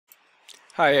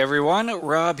Hi everyone,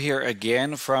 Rob here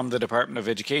again from the Department of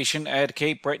Education at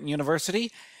Cape Breton University.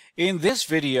 In this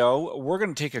video, we're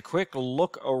going to take a quick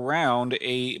look around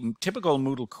a typical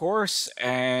Moodle course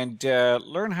and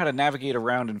learn how to navigate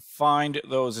around and find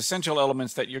those essential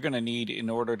elements that you're going to need in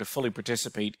order to fully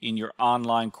participate in your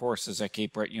online courses at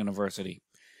Cape Breton University.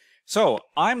 So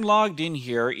I'm logged in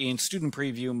here in student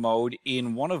preview mode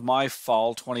in one of my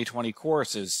fall 2020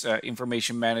 courses,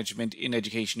 Information Management in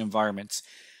Education Environments.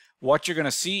 What you're going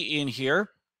to see in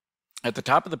here at the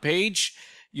top of the page,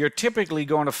 you're typically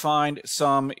going to find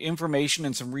some information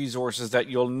and some resources that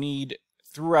you'll need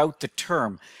throughout the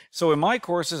term. So in my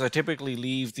courses, I typically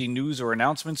leave the news or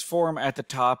announcements forum at the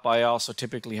top. I also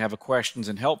typically have a questions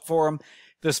and help forum.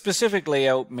 The specific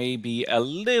layout may be a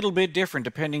little bit different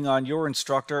depending on your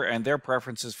instructor and their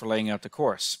preferences for laying out the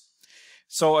course.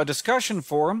 So a discussion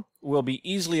forum will be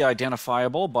easily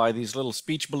identifiable by these little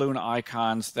speech balloon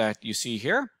icons that you see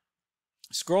here.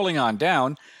 Scrolling on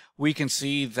down, we can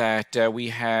see that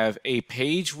we have a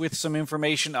page with some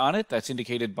information on it that's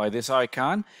indicated by this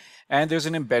icon, and there's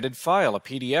an embedded file, a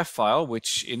PDF file,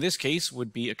 which in this case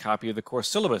would be a copy of the course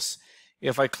syllabus.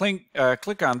 If I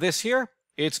click on this here,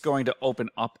 it's going to open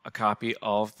up a copy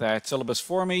of that syllabus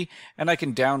for me, and I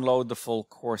can download the full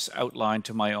course outline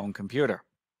to my own computer.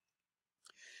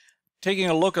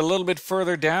 Taking a look a little bit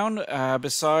further down,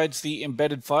 besides the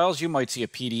embedded files, you might see a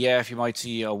PDF, you might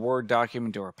see a Word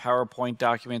document or a PowerPoint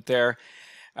document there.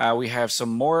 We have some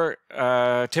more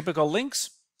typical links.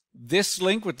 This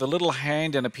link with the little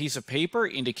hand and a piece of paper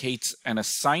indicates an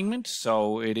assignment,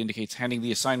 so it indicates handing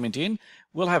the assignment in.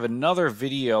 We'll have another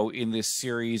video in this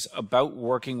series about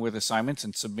working with assignments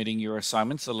and submitting your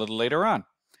assignments a little later on.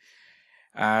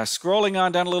 Scrolling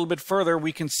on down a little bit further,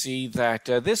 we can see that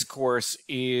this course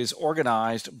is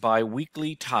organized by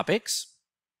weekly topics.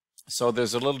 So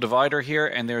there's a little divider here,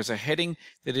 and there's a heading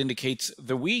that indicates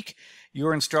the week.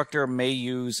 Your instructor may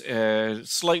use a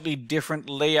slightly different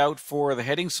layout for the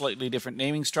heading, slightly different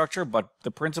naming structure, but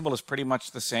the principle is pretty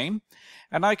much the same.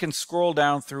 And I can scroll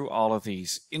down through all of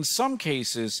these. In some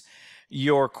cases,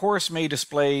 your course may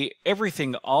display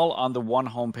everything all on the one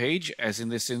home page, as in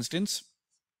this instance.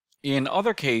 In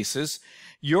other cases,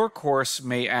 your course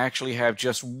may actually have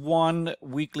just one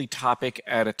weekly topic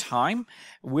at a time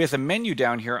with a menu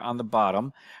down here on the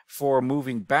bottom for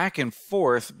moving back and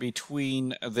forth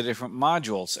between the different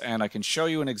modules. And I can show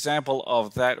you an example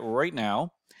of that right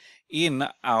now in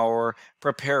our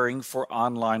Preparing for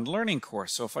Online Learning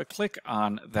course. So if I click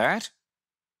on that,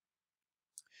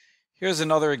 here's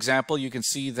another example. You can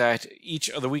see that each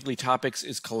of the weekly topics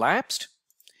is collapsed.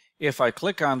 If I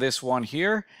click on this one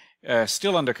here,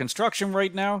 still under construction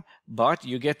right now, but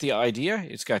you get the idea.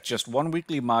 It's got just one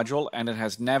weekly module, and it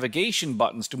has navigation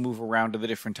buttons to move around to the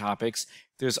different topics.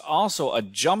 There's also a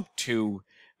jump to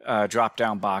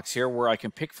drop-down box here where I can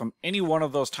pick from any one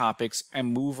of those topics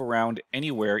and move around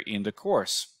anywhere in the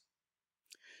course.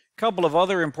 A couple of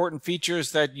other important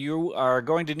features that you are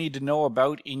going to need to know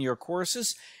about in your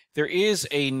courses. There is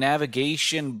a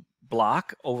navigation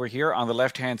block over here on the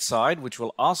left-hand side, which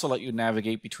will also let you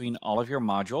navigate between all of your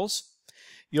modules.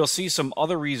 You'll see some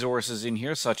other resources in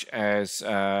here, such as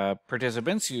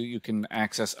participants. You can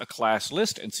access a class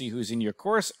list and see who's in your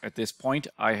course. At this point,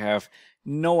 I have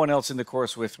no one else in the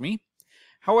course with me.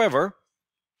 However,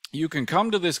 you can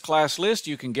come to this class list,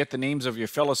 you can get the names of your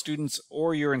fellow students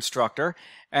or your instructor,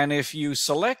 and if you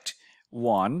select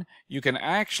one, you can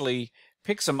actually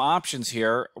pick some options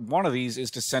here. One of these is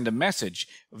to send a message.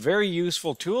 Very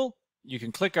useful tool. You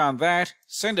can click on that,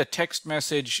 send a text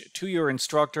message to your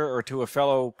instructor or to a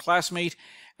fellow classmate,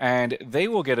 and they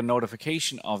will get a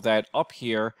notification of that up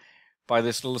here by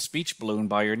this little speech balloon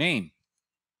by your name.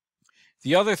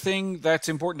 The other thing that's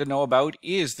important to know about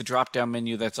is the drop-down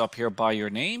menu that's up here by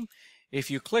your name. If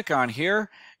you click on here,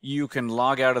 you can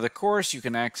log out of the course, you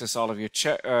can access all of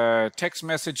your text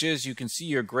messages, you can see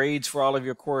your grades for all of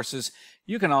your courses.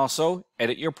 You can also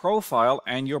edit your profile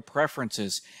and your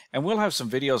preferences. And we'll have some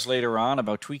videos later on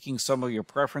about tweaking some of your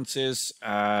preferences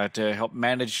to help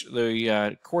manage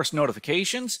the course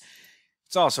notifications.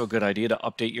 It's also a good idea to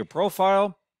update your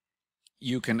profile.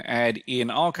 You can add in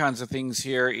all kinds of things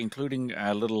here, including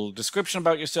a little description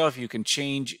about yourself. You can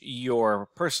change your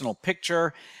personal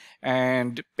picture,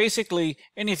 and basically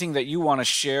anything that you want to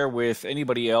share with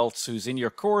anybody else who's in your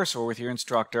course or with your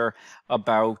instructor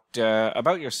about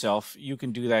yourself, you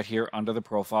can do that here under the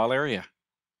profile area.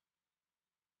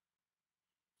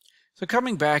 So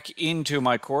coming back into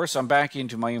my course, I'm back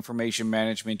into my Information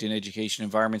Management in Education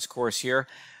Environments course here.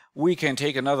 We can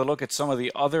take another look at some of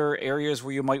the other areas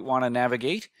where you might want to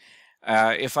navigate.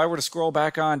 If I were to scroll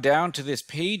back on down to this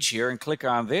page here and click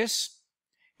on this,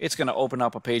 It's going to open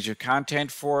up a page of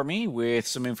content for me with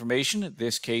some information. In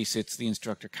this case, it's the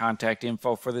instructor contact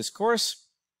info for this course.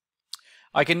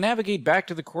 I can navigate back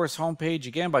to the course homepage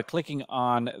again by clicking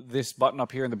on this button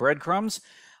up here in the breadcrumbs.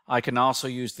 I can also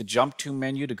use the Jump To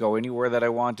menu to go anywhere that I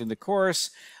want in the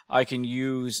course. I can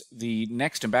use the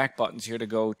next and back buttons here to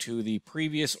go to the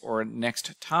previous or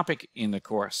next topic in the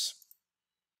course.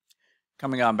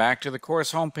 Coming on back to the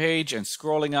course homepage and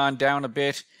scrolling on down a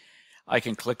bit, I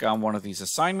can click on one of these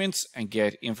assignments and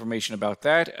get information about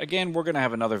that. Again, we're going to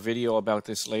have another video about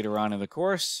this later on in the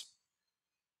course.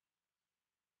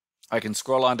 I can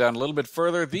scroll on down a little bit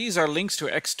further. These are links to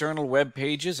external web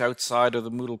pages outside of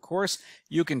the Moodle course.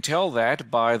 You can tell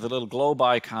that by the little globe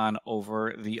icon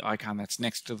over the icon that's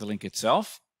next to the link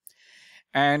itself.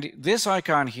 And this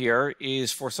icon here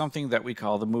is for something that we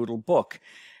call the Moodle book.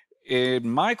 In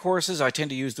my courses, I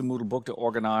tend to use the Moodle book to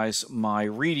organize my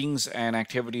readings and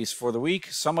activities for the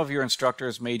week. Some of your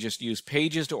instructors may just use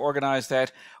pages to organize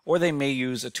that, or they may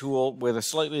use a tool with a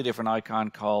slightly different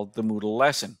icon called the Moodle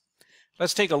lesson.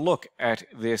 Let's take a look at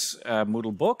this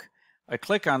Moodle book. I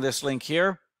click on this link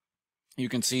here. You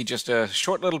can see just a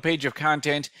short little page of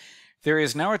content. There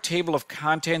is now a table of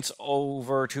contents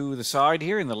over to the side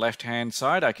here in the left-hand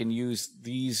side. I can use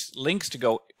these links to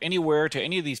go anywhere to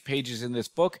any of these pages in this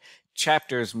book.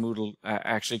 Chapters, Moodle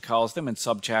actually calls them, and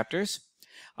subchapters.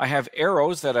 I have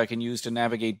arrows that I can use to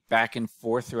navigate back and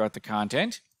forth throughout the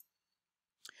content.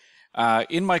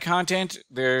 In my content,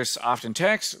 there's often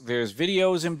text, there's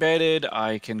videos embedded.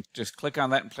 I can just click on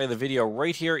that and play the video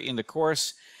right here in the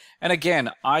course. And again,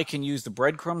 I can use the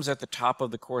breadcrumbs at the top of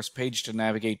the course page to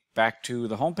navigate back to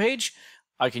the home page.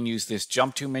 I can use this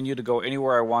Jump To menu to go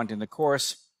anywhere I want in the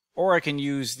course, or I can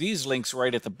use these links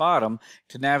right at the bottom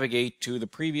to navigate to the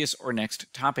previous or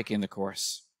next topic in the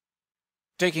course.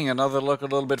 Taking another look a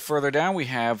little bit further down, we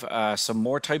have some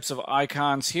more types of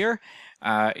icons here.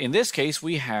 In this case,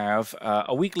 we have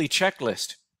a weekly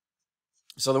checklist.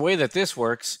 So the way that this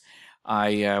works,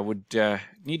 I would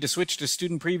need to switch to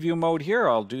student preview mode here.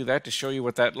 I'll do that to show you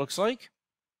what that looks like.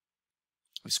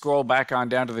 We scroll back on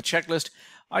down to the checklist.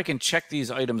 I can check these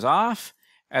items off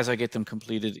as I get them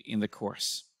completed in the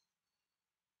course.